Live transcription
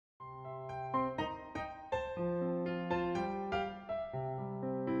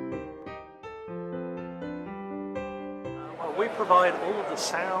We provide all of the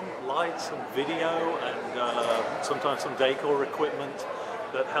sound, lights and video and sometimes some decor equipment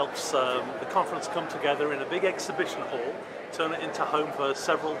that helps the conference come together in a big exhibition hall, turn it into home for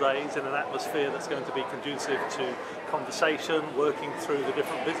several days in an atmosphere that's going to be conducive to conversation, working through the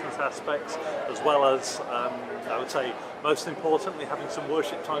different business aspects, as well as, I would say, most importantly, having some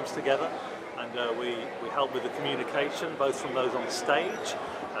worship times together. And we help with the communication, both from those on stage,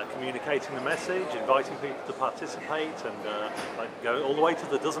 communicating the message, inviting people to participate, and going all the way to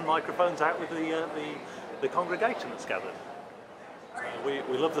the dozen microphones out with the congregation that's gathered.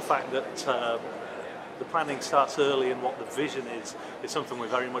 We love the fact that the planning starts early, and what the vision is something we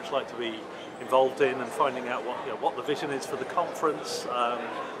very much like to be involved in, and finding out what the vision is for the conference,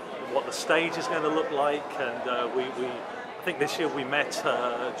 what the stage is going to look like, and I think this year we met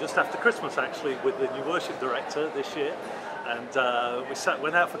just after Christmas actually with the new worship director this year, and we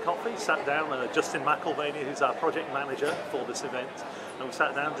went out for coffee, sat down, Justin McElvaney, who's our project manager for this event, and we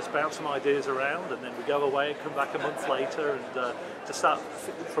sat down, just bounced some ideas around, and then we go away and come back a month later and to start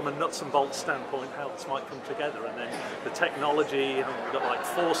from a nuts and bolts standpoint how this might come together. And then the technology, we've got like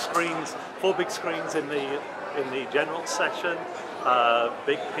four big screens in the general session,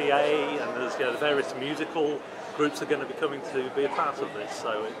 big PA, and there's the various musical groups are going to be coming to be a part of this,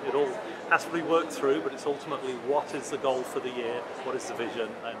 so it all has to be worked through, but it's ultimately what is the goal for the year, what is the vision,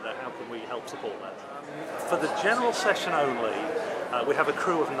 and how can we help support that. For the general session only, we have a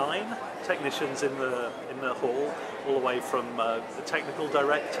crew of 9 technicians in the hall, all the way from the technical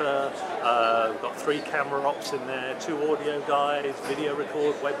director, we've got 3 camera ops in there, 2 audio guys, video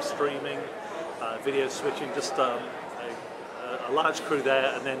record, web streaming, video switching, just a large crew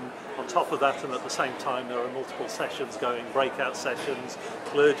there. And then on top of that, and at the same time, there are multiple sessions going, breakout sessions,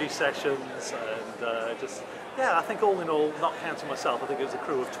 clergy sessions, and I think all in all, not counting myself, I think it was a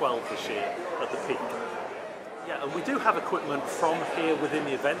crew of 12 this year at the peak. Yeah, and we do have equipment from here within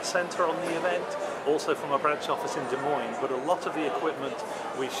the event centre on the event, also from our branch office in Des Moines, but a lot of the equipment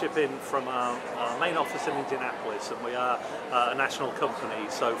we ship in from our main office in Indianapolis, and we are a national company,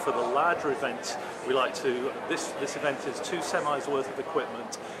 so for the larger events we like to, this event is 2 semis worth of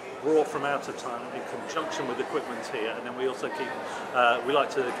equipment brought from out of town in conjunction with equipment here, and then we also we like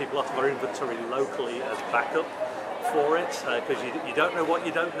to keep a lot of our inventory locally as backup for it, because you don't know what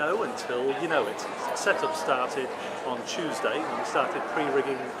you don't know until you know it. Setup started on Tuesday, and we started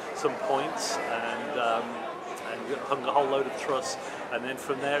pre-rigging some points and hung a whole load of truss, and then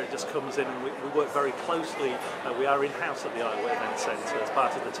from there it just comes in, and we work very closely. We are in-house at the Iowa Event Centre as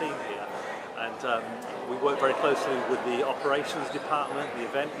part of the team here, and we work very closely with the operations department, the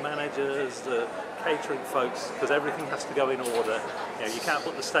event managers, the catering folks, because everything has to go in order. You can't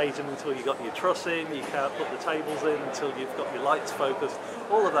put the stage in until you've got your truss in, you can't put the tables in until you've got your lights focused,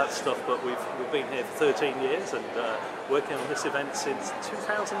 all of that stuff. But we've been here for 13 years and working on this event since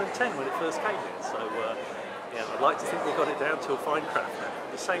 2010 when it first came in. So I'd like to think we've got it down to a fine craft now.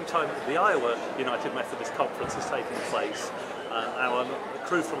 At the same time, the Iowa United Methodist Conference is taking place. Our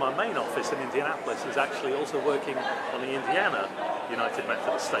crew from our main office in Indianapolis is actually also working on the Indiana United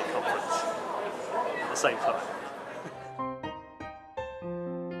Methodist State Conference at the same time.